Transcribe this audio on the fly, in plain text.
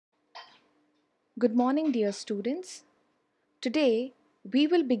Good morning, dear students. Today we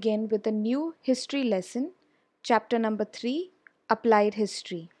will begin with a new history lesson, chapter number 3, Applied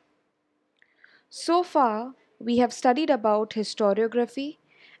History. So far, we have studied about historiography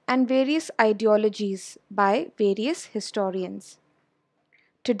and various ideologies by various historians.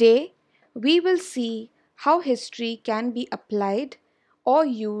 Today, we will see how history can be applied or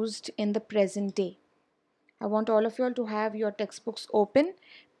used in the present day. I want all of you all to have your textbooks open,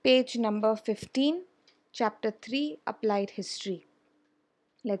 page number 15, chapter 3, Applied History.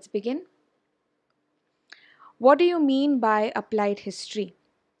 Let's begin. What do you mean by applied history?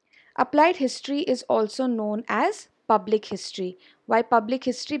 Applied history is also known as public history. Why public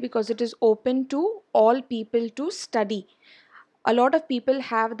history? Because it is open to all people to study. A lot of people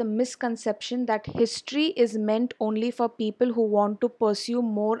have the misconception that history is meant only for people who want to pursue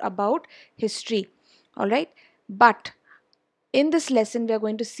more about history. All right. But in this lesson, we are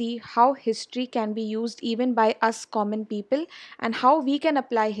going to see how history can be used even by us common people and how we can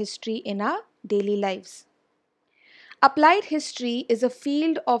apply history in our daily lives. Applied history is a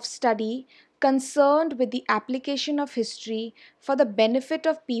field of study concerned with the application of history for the benefit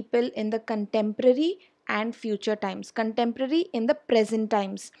of people in the contemporary and future times. Contemporary in the present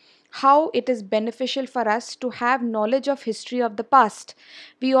times. How it is beneficial for us to have knowledge of history of the past.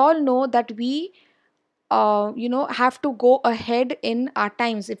 We all know that we have to go ahead in our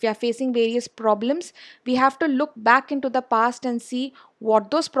times. If we are facing various problems, we have to look back into the past and see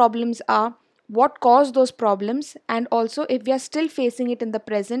what those problems are, what caused those problems, and also if we are still facing it in the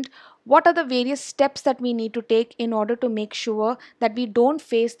present, what are the various steps that we need to take in order to make sure that we don't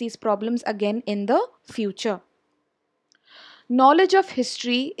face these problems again in the future. Knowledge of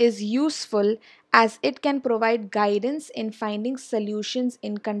history is useful as it can provide guidance in finding solutions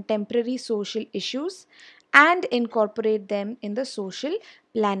in contemporary social issues and incorporate them in the social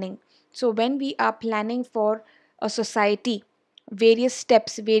planning. So, when we are planning for a society, various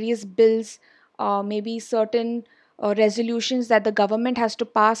steps, various bills, maybe certain resolutions that the government has to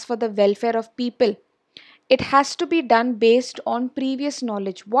pass for the welfare of people, it has to be done based on previous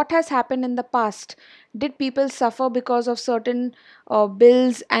knowledge. What has happened in the past? Did people suffer because of certain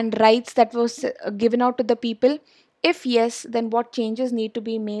bills and rights that was given out to the people? If yes, then what changes need to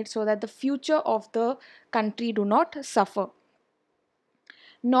be made so that the future of the country do not suffer?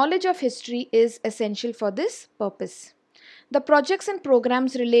 Knowledge of history is essential for this purpose. The projects and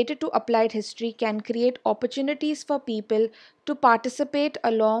programs related to applied history can create opportunities for people to participate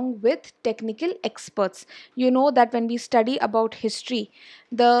along with technical experts. You know that when we study about history,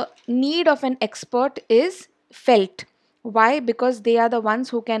 the need of an expert is felt. Why? Because they are the ones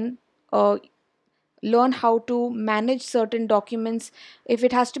who can learn how to manage certain documents. If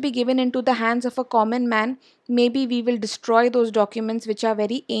it has to be given into the hands of a common man, maybe we will destroy those documents which are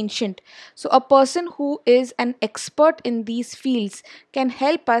very ancient. So a person who is an expert in these fields can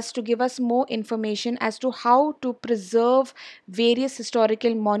help us to give us more information as to how to preserve various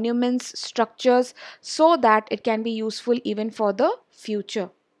historical monuments, structures, so that it can be useful even for the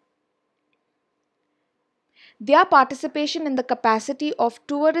future. Their participation in the capacity of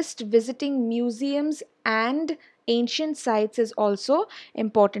tourists visiting museums and ancient sites is also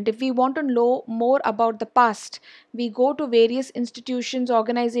important. If we want to know more about the past, we go to various institutions,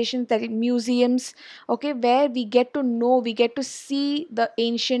 organizations, that museums, okay, where we get to know, we get to see the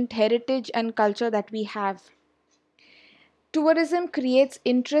ancient heritage and culture that we have. Tourism creates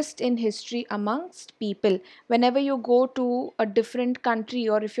interest in history amongst people. Whenever you go to a different country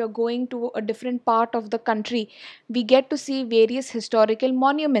or if you're going to a different part of the country, we get to see various historical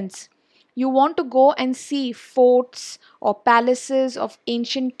monuments. You want to go and see forts or palaces of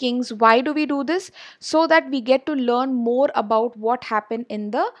ancient kings. Why do we do this? So that we get to learn more about what happened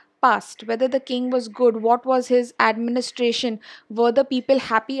in the past, whether the king was good, what was his administration, were the people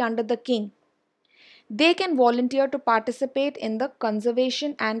happy under the king. They can volunteer to participate in the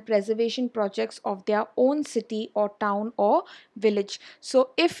conservation and preservation projects of their own city or town or village. So,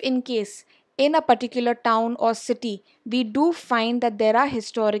 if in case in a particular town or city we do find that there are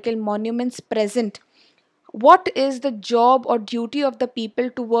historical monuments present, what is the job or duty of the people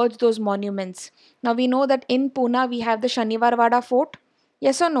towards those monuments? Now we know that in Pune we have the Shaniwarwada fort.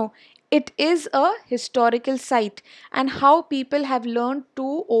 Yes or no? It is a historical site, and how people have learned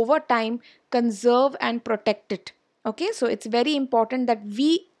to over time conserve and protect it. Okay, so it's very important that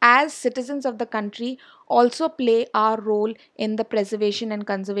we as citizens of the country also play our role in the preservation and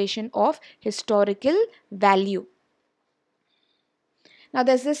conservation of historical value. Now,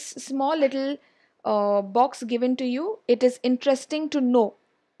 there's this small little box given to you. It is interesting to know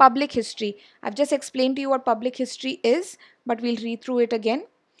public history. I've just explained to you what public history is, but we'll read through it again.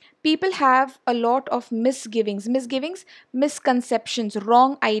 People have a lot of misgivings, misconceptions,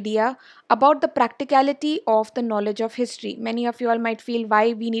 wrong idea about the practicality of the knowledge of history. Many of you all might feel,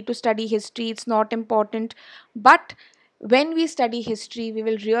 why we need to study history, it's not important. But when we study history, we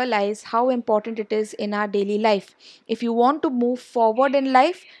will realize how important it is in our daily life. If you want to move forward in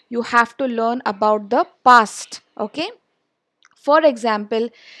life, you have to learn about the past. Okay. For example,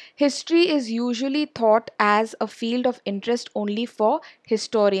 history is usually thought as a field of interest only for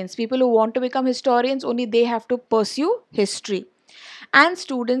historians. People who want to become historians, only they have to pursue history. And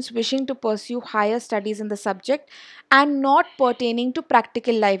students wishing to pursue higher studies in the subject and not pertaining to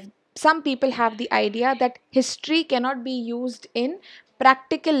practical life. Some people have the idea that history cannot be used in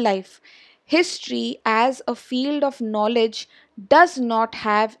practical life. History as a field of knowledge does not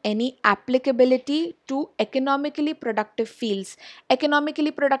have any applicability to economically productive fields.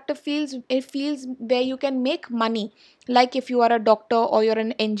 Economically productive fields, it fields where you can make money. Like if you are a doctor or you're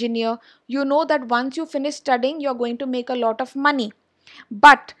an engineer, you know that once you finish studying, you're going to make a lot of money.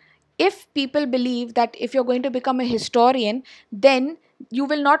 But if people believe that if you're going to become a historian, then you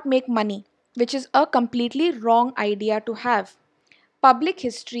will not make money, which is a completely wrong idea to have. Public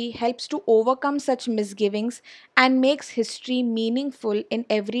history helps to overcome such misgivings and makes history meaningful in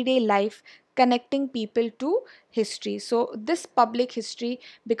everyday life, connecting people to history. So, this public history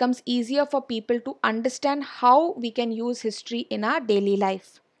becomes easier for people to understand how we can use history in our daily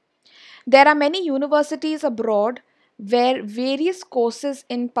life. There are many universities abroad where various courses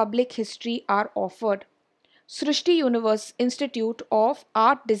in public history are offered. Srishti Universe Institute of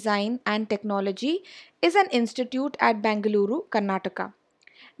Art, Design and Technology is an institute at Bangalore, Karnataka.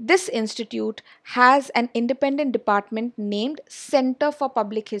 This institute has an independent department named Center for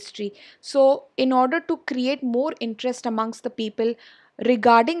Public History. So, in order to create more interest amongst the people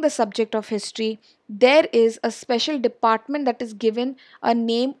regarding the subject of history, there is a special department that is given a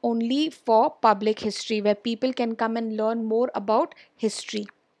name only for public history, where people can come and learn more about history.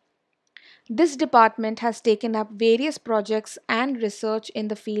 This department has taken up various projects and research in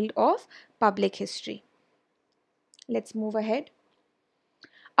the field of public history. Let's move ahead.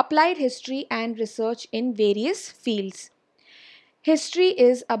 Applied history and research in various fields. History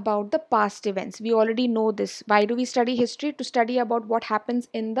is about the past events. We already know this. Why do we study history? To study about what happens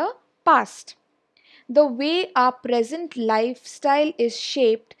in the past. The way our present lifestyle is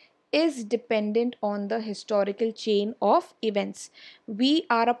shaped is dependent on the historical chain of events. We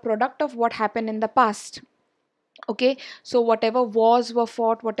are a product of what happened in the past. Okay, so whatever wars were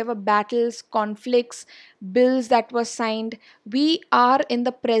fought, whatever battles, conflicts, bills that were signed, we are in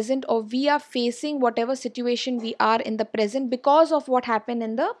the present, or we are facing whatever situation we are in the present because of what happened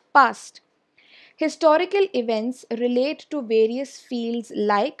in the past. Historical events relate to various fields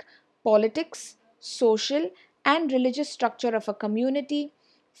like politics, social and religious structure of a community,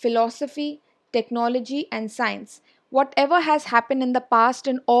 philosophy, technology, and science. Whatever has happened in the past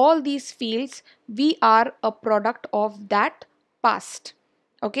in all these fields, we are a product of that past.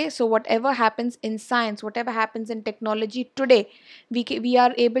 Okay, so whatever happens in science, whatever happens in technology today, we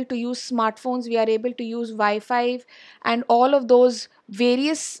are able to use smartphones, we are able to use Wi-Fi, and all of those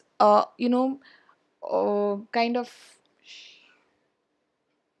various kind of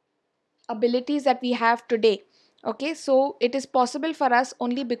abilities that we have today. Okay, so it is possible for us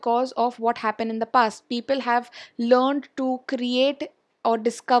only because of what happened in the past. People have learned to create or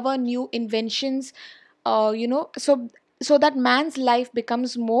discover new inventions, so that man's life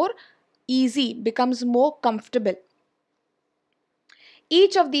becomes more easy, becomes more comfortable.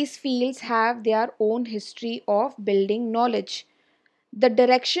 Each of these fields have their own history of building knowledge. The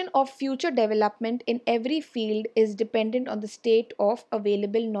direction of future development in every field is dependent on the state of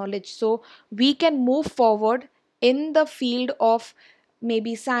available knowledge. So, we can move forward in the field of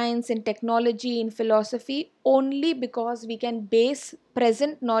maybe science and technology and philosophy only because we can base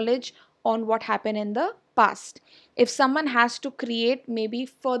present knowledge on what happened in the past. If someone has to create maybe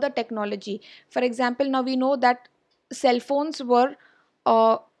further technology, for example, now we know that cell phones were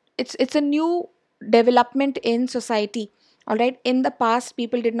uh, it's a new development in society. All right, in the past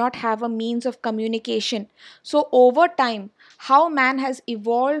people did not have a means of communication. So over time, how man has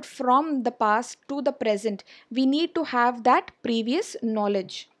evolved from the past to the present, we need to have that previous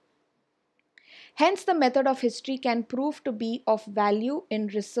knowledge. Hence, the method of history can prove to be of value in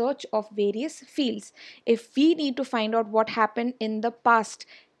research of various fields. If we need to find out what happened in the past,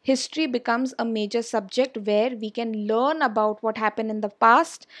 history becomes a major subject where we can learn about what happened in the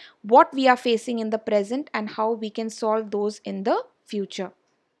past, what we are facing in the present, and how we can solve those in the future.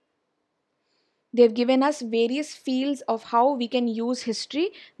 They've given us various fields of how we can use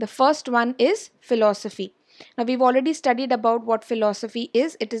history. The first one is philosophy. Now, we've already studied about what philosophy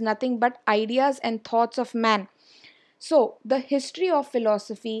is. It is nothing but ideas and thoughts of man. So, the history of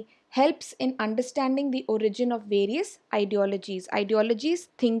philosophy helps in understanding the origin of various ideologies. Ideologies,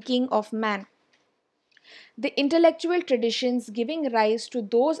 thinking of man. The intellectual traditions giving rise to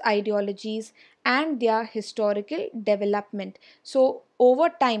those ideologies and their historical development. So, over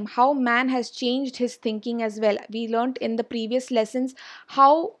time, how man has changed his thinking as well. We learnt in the previous lessons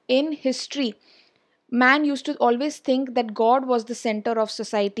how in history man used to always think that God was the center of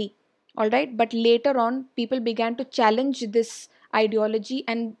society. All right, but later on, people began to challenge this ideology,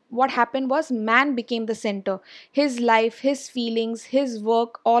 and what happened was man became the center. His life, his feelings, his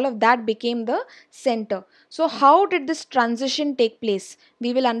work, all of that became the center. So, how did this transition take place?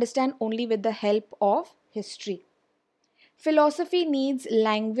 We will understand only with the help of history. Philosophy needs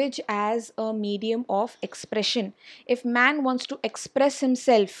language as a medium of expression. If man wants to express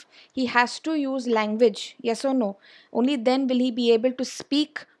himself, he has to use language, yes or no? Only then will he be able to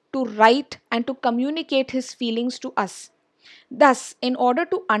speak, to write, and to communicate his feelings to us. Thus, in order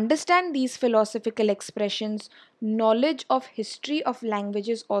to understand these philosophical expressions, knowledge of history of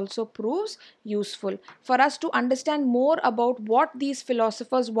languages also proves useful for us to understand more about what these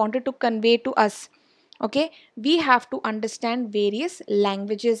philosophers wanted to convey to us. Okay, we have to understand various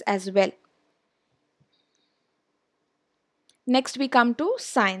languages as well. Next, we come to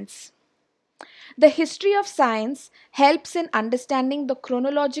science. The history of science helps in understanding the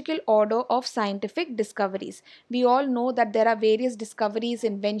chronological order of scientific discoveries. We all know that there are various discoveries,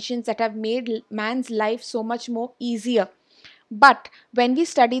 inventions that have made man's life so much more easier. But when we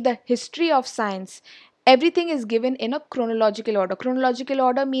study the history of science, everything is given in a chronological order. Chronological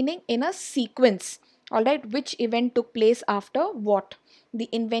order meaning in a sequence. All right, which event took place after what? The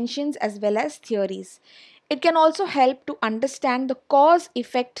inventions as well as theories. It can also help to understand the cause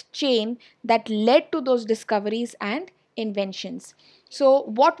effect chain that led to those discoveries and inventions. So,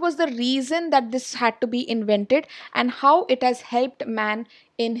 what was the reason that this had to be invented, and how it has helped man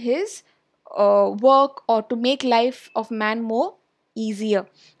in his work, or to make life of man more easier.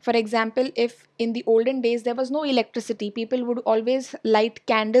 For example, if in the olden days there was no electricity, people would always light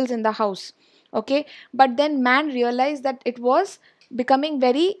candles in the house. Okay, but then man realized that it was becoming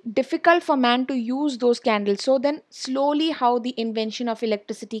very difficult for man to use those candles. So then slowly how the invention of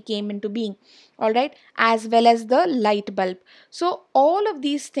electricity came into being. All right, as well as the light bulb. So all of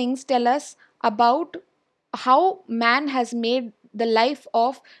these things tell us about how man has made the life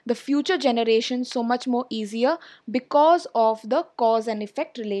of the future generation so much more easier because of the cause and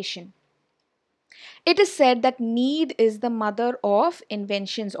effect relation. It is said that need is the mother of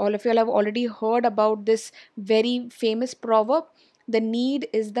inventions. All of you all have already heard about this very famous proverb. The need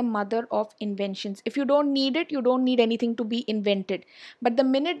is the mother of inventions. If you don't need it, you don't need anything to be invented. But the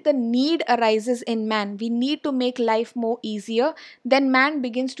minute the need arises in man, we need to make life more easier, then man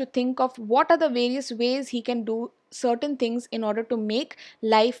begins to think of what are the various ways he can do certain things in order to make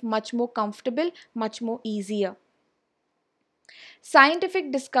life much more comfortable, much more easier.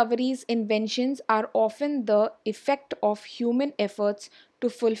 Scientific discoveries, inventions are often the effect of human efforts to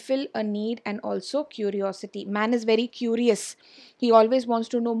fulfill a need and also curiosity. Man is very curious. He always wants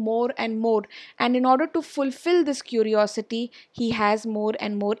to know more and more. And in order to fulfill this curiosity, he has more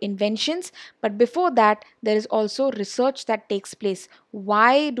and more inventions. But before that, there is also research that takes place.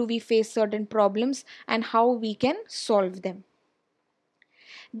 Why do we face certain problems and how we can solve them?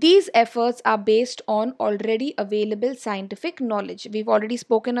 These efforts are based on already available scientific knowledge. We've already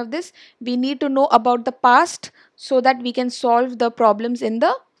spoken of this. We need to know about the past so that we can solve the problems in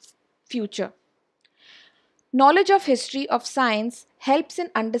the future. Knowledge of history of science helps in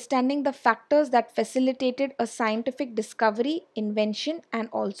understanding the factors that facilitated a scientific discovery, invention, and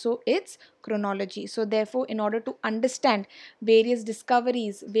also its chronology. So, therefore, in order to understand various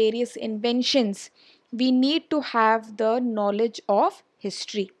discoveries, various inventions, we need to have the knowledge of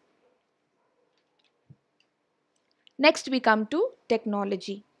history. Next, we come to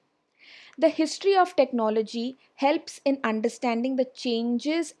technology. The history of technology helps in understanding the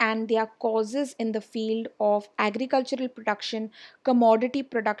changes and their causes in the field of agricultural production, commodity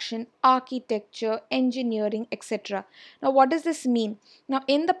production, architecture, engineering, etc. Now, what does this mean? Now,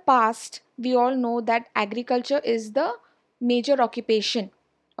 in the past, we all know that agriculture is the major occupation,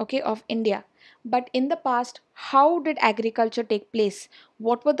 okay, of India. But in the past, how did agriculture take place?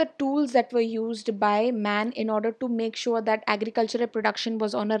 What were the tools that were used by man in order to make sure that agricultural production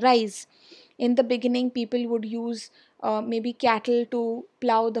was on a rise? In the beginning, people would use maybe cattle to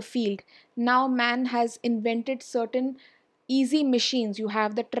plow the field. Now, man has invented certain easy machines. You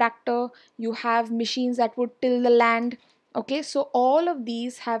have the tractor, you have machines that would till the land. Okay, so all of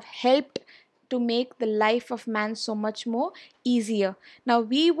these have helped to make the life of man so much more easier. Now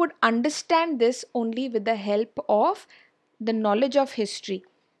we would understand this only with the help of the knowledge of history.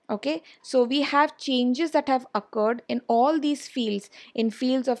 Okay, so we have changes that have occurred in all these fields, in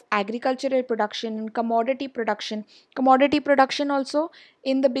fields of agricultural production and commodity production also.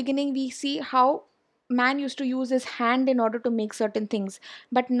 In the beginning we see how man used to use his hand in order to make certain things,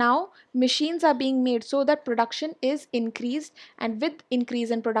 but now machines are being made so that production is increased, and with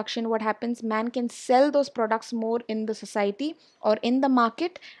increase in production, what happens, man can sell those products more in the society or in the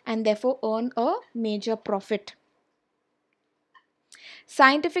market, and therefore earn a major profit.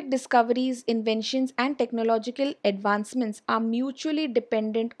 Scientific discoveries, inventions, and technological advancements are mutually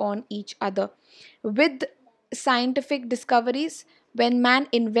dependent on each other. With scientific discoveries, when man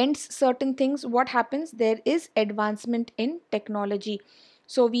invents certain things, what happens? There is advancement in technology.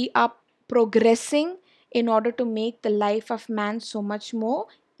 So we are progressing in order to make the life of man so much more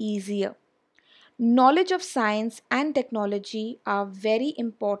easier. Knowledge of science and technology are very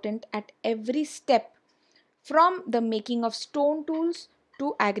important at every step, from the making of stone tools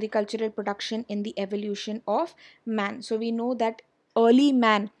to agricultural production in the evolution of man. So we know that early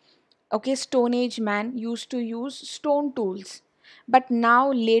man, okay, stone age man used to use stone tools, but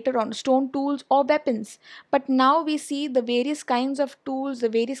now later on stone tools or weapons, but now we see the various kinds of tools, the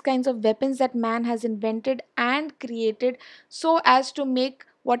various kinds of weapons that man has invented and created, so as to make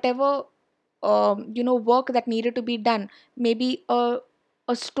whatever work that needed to be done. Maybe a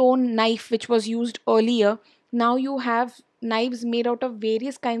stone knife which was used earlier, now you have knives made out of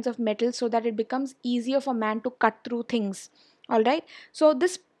various kinds of metals, so that it becomes easier for man to cut through things. All right, so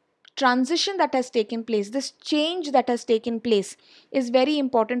this transition that has taken place, this change that has taken place, is very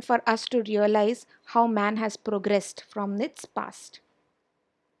important for us to realize how man has progressed from its past.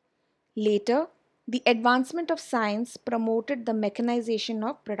 Later, the advancement of science promoted the mechanization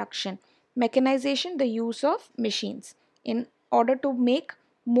of production. Mechanization, the use of machines, in order to make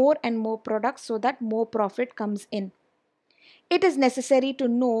more and more products so that more profit comes in. It is necessary to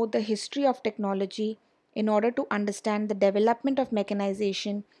know the history of technology in order to understand the development of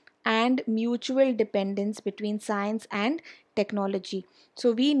mechanization and mutual dependence between science and technology.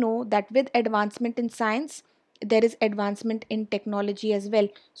 So, we know that with advancement in science, there is advancement in technology as well.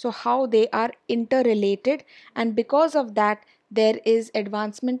 So, how they are interrelated, and because of that, there is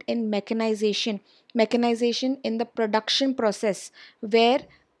advancement in mechanization. Mechanization in the production process, where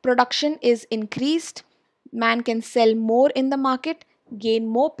production is increased, man can sell more in the market, gain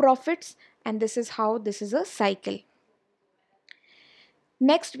more profits, and this is how this is a cycle.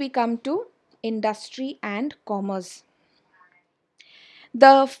 Next, we come to industry and commerce.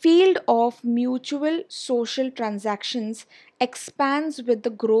 The field of mutual social transactions expands with the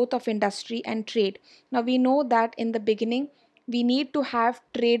growth of industry and trade. Now, we know that in the beginning, we need to have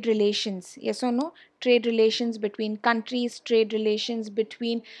trade relations. Yes or no? Trade relations between countries, trade relations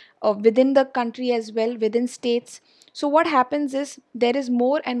between within the country as well, within states. So, what happens is there is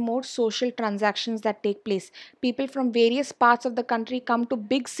more and more social transactions that take place. People from various parts of the country come to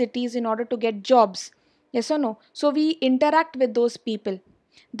big cities in order to get jobs. Yes or no? So we interact with those people.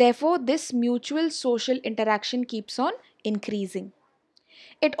 Therefore, this mutual social interaction keeps on increasing.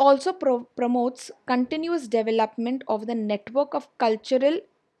 It also promotes continuous development of the network of cultural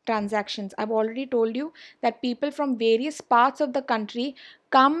transactions. I've already told you that people from various parts of the country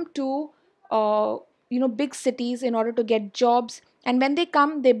come to big cities in order to get jobs, and when they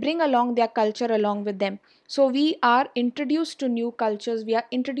come, they bring along their culture along with them. So we are introduced to new cultures, we are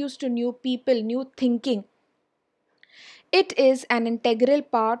introduced to new people, new thinking. It is an integral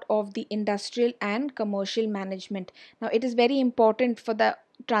part of the industrial and commercial management. Now, it is very important for the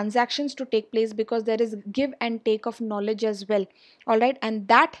transactions to take place because there is give and take of knowledge as well. All right, and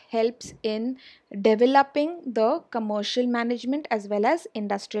that helps in developing the commercial management as well as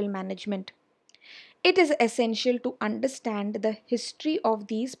industrial management. It is essential to understand the history of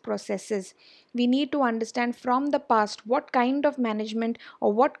these processes. We need to understand from the past what kind of management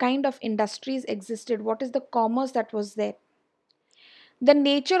or what kind of industries existed, what is the commerce that was there. The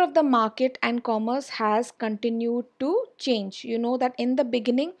nature of the market and commerce has continued to change. You know that in the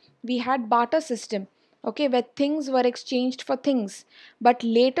beginning we had barter system, okay, where things were exchanged for things, but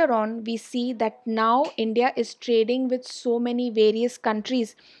later on we see that now India is trading with so many various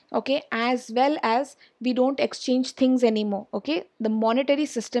countries, okay, as well as we don't exchange things anymore. Okay, the monetary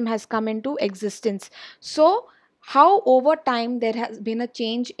system has come into existence. So how over time there has been a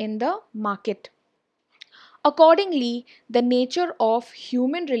change in the market. Accordingly, the nature of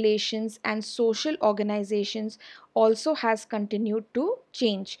human relations and social organizations also has continued to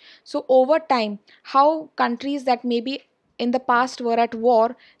change. So, over time, how countries that maybe in the past were at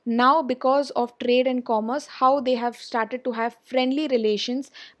war, now because of trade and commerce, how they have started to have friendly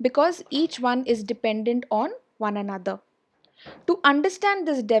relations because each one is dependent on one another. To understand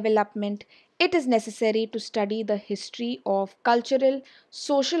this development, it is necessary to study the history of cultural,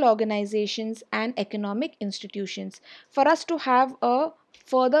 social organizations, and economic institutions. For us to have a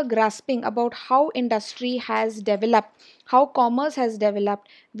further grasping about how industry has developed, how commerce has developed,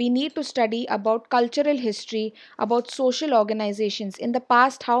 we need to study about cultural history, about social organizations. In the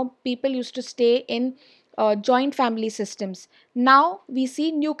past, how people used to stay in joint family systems. Now we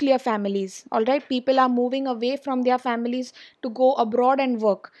see nuclear families. All right, people are moving away from their families to go abroad and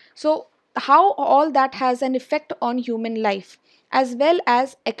work. So, how all that has an effect on human life, as well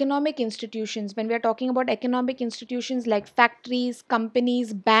as economic institutions. When we are talking about economic institutions like factories,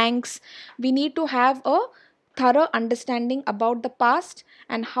 companies, banks, we need to have a thorough understanding about the past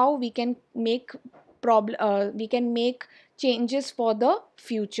and how we can make changes for the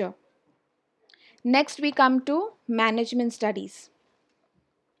future. Next, we come to management studies.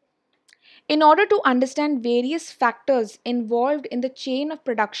 In order to understand various factors involved in the chain of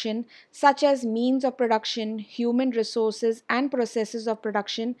production, such as means of production, human resources, and processes of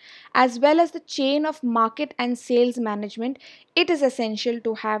production, as well as the chain of market and sales management, it is essential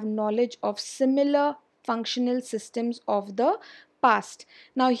to have knowledge of similar functional systems of the past.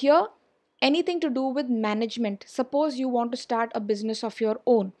 Now, here, anything to do with management, suppose you want to start a business of your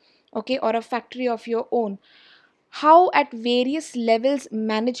own, okay, or a factory of your own, how at various levels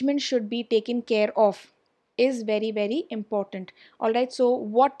management should be taken care of is very, very important. All right, so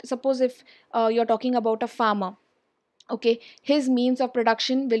what, suppose if you're talking about a farmer, okay, his means of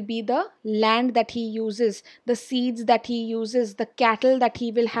production will be the land that he uses, the seeds that he uses, the cattle that he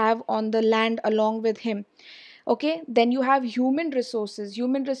will have on the land along with him. Okay, then you have human resources,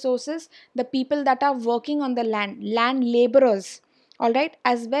 the people that are working on the land laborers. All right,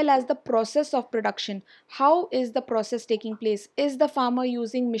 as well as the process of production. How is the process taking place? Is the farmer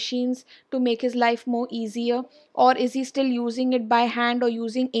using machines to make his life more easier, or is he still using it by hand or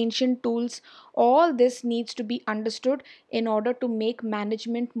using ancient tools? All this needs to be understood in order to make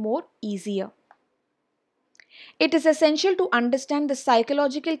management more easier. It is essential to understand the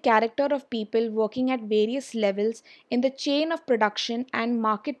psychological character of people working at various levels in the chain of production and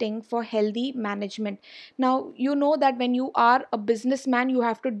marketing for healthy management. Now, you know that when you are a businessman, you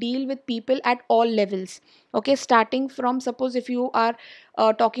have to deal with people at all levels. Okay, starting from, suppose if you are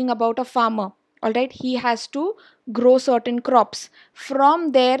talking about a farmer, all right, he has to grow certain crops.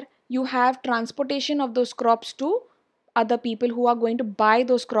 From there, you have transportation of those crops to other people who are going to buy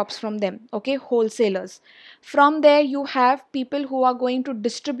those crops from them, okay, wholesalers. From there, you have people who are going to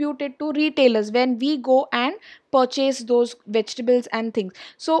distribute it to retailers when we go and purchase those vegetables and things.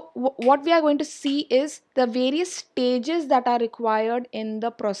 So what we are going to see is the various stages that are required in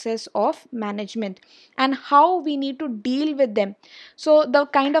the process of management and how we need to deal with them. So the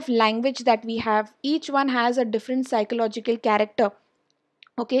kind of language that we have, each one has a different psychological character.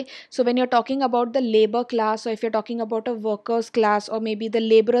 Okay, so when you're talking about the labor class, or if you're talking about a workers class, or maybe the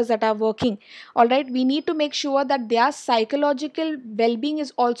laborers that are working, all right, we need to make sure that their psychological well-being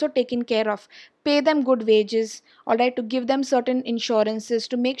is also taken care of. Pay them good wages, all right, to give them certain insurances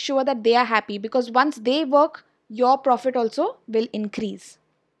to make sure that they are happy, because once they work, your profit also will increase.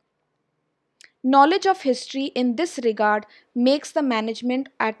 Knowledge of history in this regard makes the management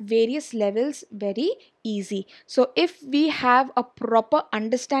at various levels very easy. So, if we have a proper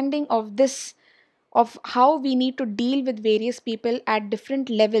understanding of this, of how we need to deal with various people at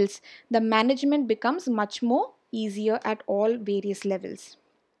different levels, the management becomes much more easier at all various levels.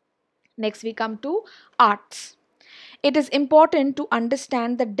 Next, we come to arts. It is important to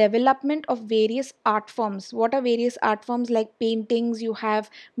understand the development of various art forms. What are various art forms? Like paintings, you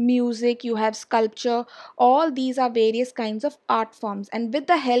have music, you have sculpture. All these are various kinds of art forms, and with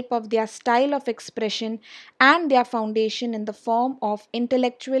the help of their style of expression and their foundation in the form of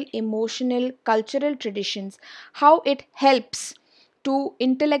intellectual, emotional, cultural traditions, how it helps to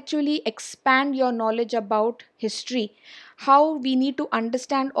intellectually expand your knowledge about history, how we need to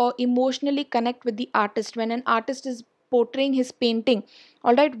understand or emotionally connect with the artist. When an artist is portraying his painting,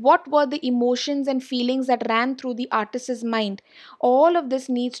 all right, what were the emotions and feelings that ran through the artist's mind? All of this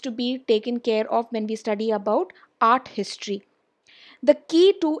needs to be taken care of when we study about art history. The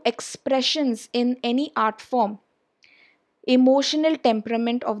key to expressions in any art form, emotional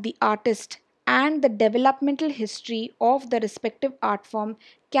temperament of the artist, and the developmental history of the respective art form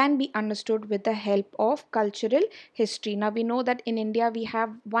can be understood with the help of cultural history. Now, we know that in India we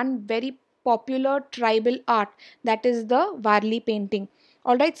have one very popular tribal art, that is the Varli painting.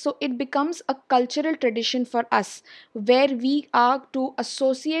 All right, so it becomes a cultural tradition for us where we are to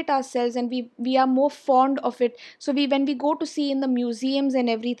associate ourselves, and we are more fond of it. So we, when we go to see in the museums and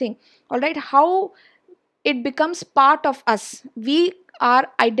everything, all right, how it becomes part of us. We are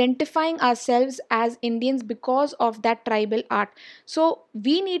identifying ourselves as Indians because of that tribal art. So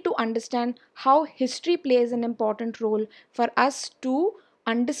we need to understand how history plays an important role for us to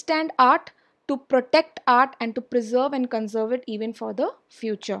understand art, to protect art, and to preserve and conserve it even for the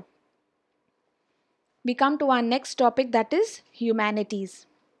future. We come to our next topic, that is humanities.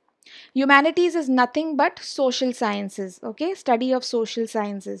 Humanities is nothing but social sciences, okay? Study of social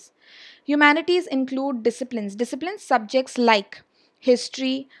sciences. Humanities include disciplines subjects like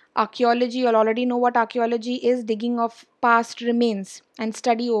history, archaeology. You'll already know what archaeology is, digging of past remains and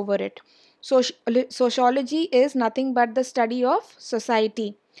study over it. Sociology is nothing but the study of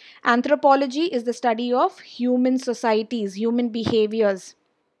society. Anthropology is the study of human societies, human behaviors.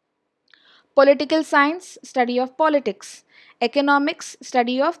 Political science, study of politics. Economics,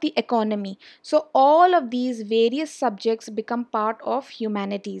 study of the economy. So all of these various subjects become part of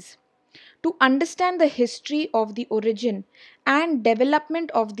humanities. To understand the history of the origin and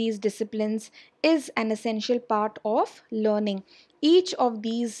development of these disciplines is an essential part of learning. Each of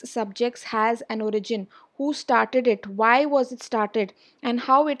these subjects has an origin. Who started it? Why was it started? And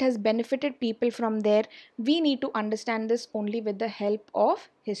how it has benefited people from there. We need to understand this only with the help of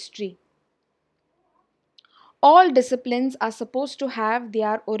history. All disciplines are supposed to have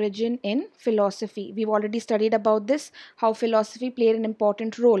their origin in philosophy. We've already studied about this, how philosophy played an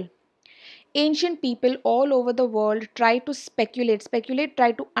important role. Ancient people all over the world try to speculate,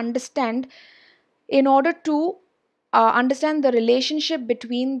 try to understand in order to understand the relationship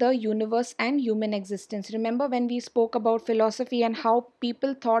between the universe and human existence. Remember when we spoke about philosophy and how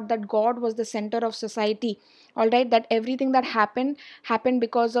people thought that God was the center of society, all right, that everything that happened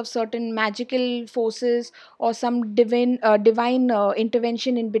because of certain magical forces or some divine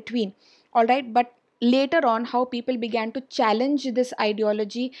intervention in between, all right. But later on, how people began to challenge this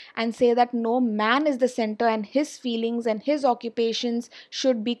ideology and say that no, man is the center and his feelings and his occupations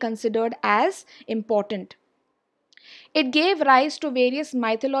should be considered as important. It gave rise to various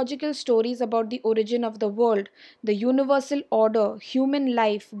mythological stories about the origin of the world, the universal order, human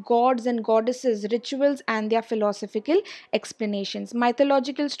life, gods and goddesses, rituals, and their philosophical explanations.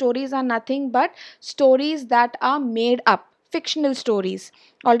 Mythological stories are nothing but stories that are made up, fictional stories,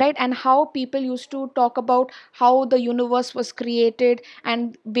 all right, and how people used to talk about how the universe was created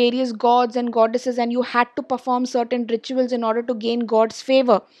and various gods and goddesses, and you had to perform certain rituals in order to gain God's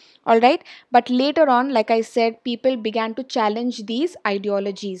favor, all right. But later on, like I said, people began to challenge these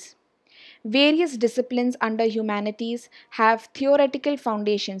ideologies. Various disciplines under humanities have theoretical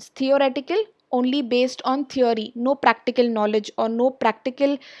foundations. Theoretical only based on theory, no practical knowledge or no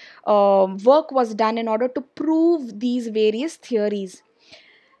practical work was done in order to prove these various theories.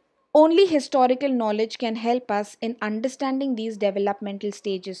 Only historical knowledge can help us in understanding these developmental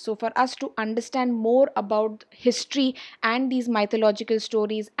stages. So, for us to understand more about history and these mythological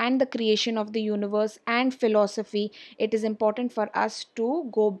stories and the creation of the universe and philosophy, it is important for us to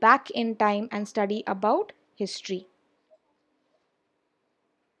go back in time and study about history.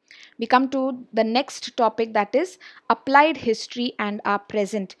 We come to the next topic, that is applied history and our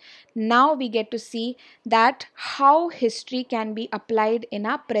present. Now we get to see that how history can be applied in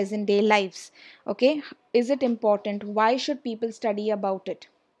our present day lives. Okay, is it important? Why should people study about it?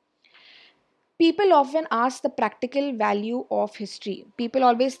 People often ask the practical value of history. People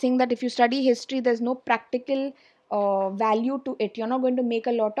always think that if you study history, there's no practical value to it. You're not going to make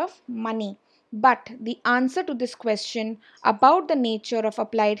a lot of money. But the answer to this question about the nature of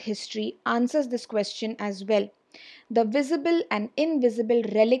applied history answers this question as well. The visible and invisible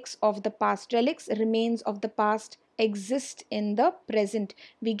relics of the past, relics, remains of the past, exist in the present.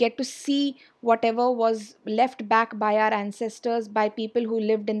 We get to see whatever was left back by our ancestors, by people who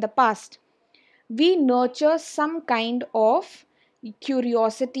lived in the past. We nurture some kind of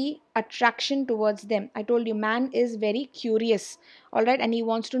curiosity, attraction towards them. I told you, man is very curious, all right, and he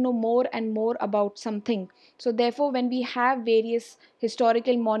wants to know more and more about something. So therefore, when we have various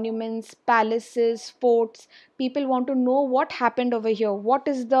historical monuments, palaces, forts, people want to know what happened over here, what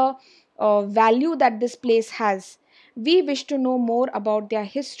is the value that this place has. We wish to know more about their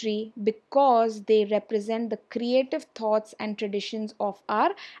history because they represent the creative thoughts and traditions of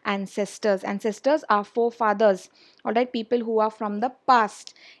our ancestors. Ancestors are forefathers, all right, people who are from the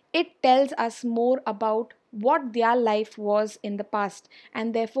past. It tells us more about what their life was in the past,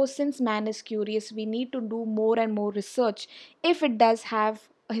 and therefore, since man is curious, we need to do more and more research if it does have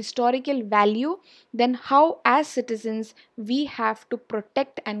historical value, then how as citizens we have to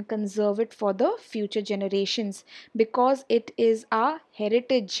protect and conserve it for the future generations, because it is our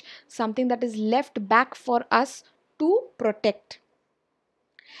heritage, something that is left back for us to protect.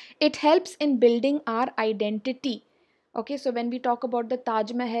 It helps in building our identity. Okay, so when we talk about the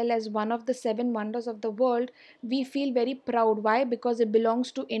Taj Mahal as one of the seven wonders of the world, we feel very proud. Why? Because it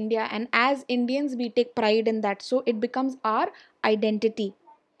belongs to India, and as Indians we take pride in that, so it becomes our identity.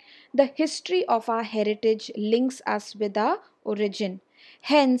 The history of our heritage links us with our origin.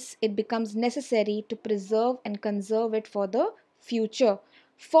 Hence, it becomes necessary to preserve and conserve it for the future,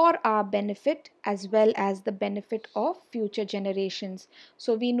 for our benefit as well as the benefit of future generations.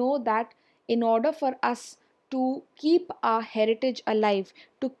 So, we know that in order for us to keep our heritage alive,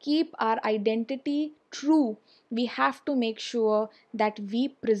 to keep our identity true, we have to make sure that we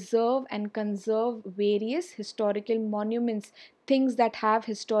preserve and conserve various historical monuments, things that have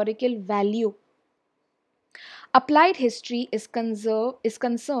historical value. Applied history is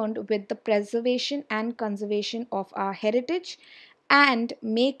concerned with the preservation and conservation of our heritage and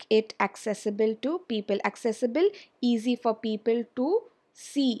make it accessible to people, accessible, easy for people to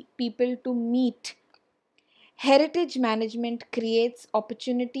see, people to meet. Heritage management creates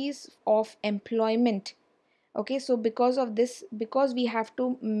opportunities of employment. Okay, so because of this, because we have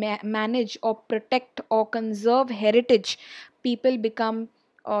to manage or protect or conserve heritage, people become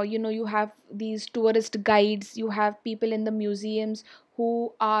you have these tourist guides, you have people in the museums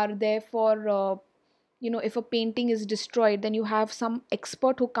who are there for if a painting is destroyed, then you have some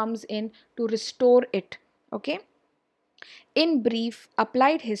expert who comes in to restore it. Okay, in brief,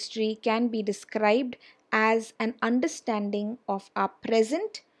 applied history can be described as an understanding of our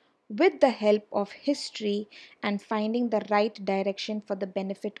present with the help of history and finding the right direction for the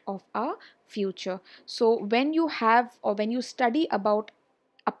benefit of our future. So, when you have or when you study about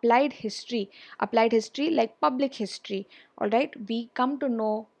applied history like public history, all right, we come to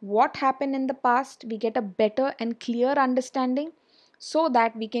know what happened in the past, we get a better and clear understanding so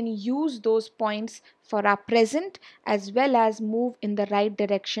that we can use those points for our present as well as move in the right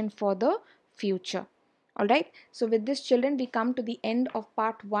direction for the future. All right, so with this, children, we come to the end of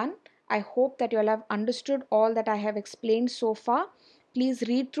part 1. I hope that you all have understood all that I have explained so far. Please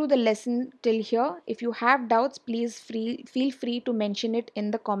read through the lesson till here. If you have doubts, please feel free to mention it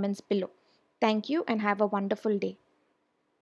in the comments below. Thank you and have a wonderful day.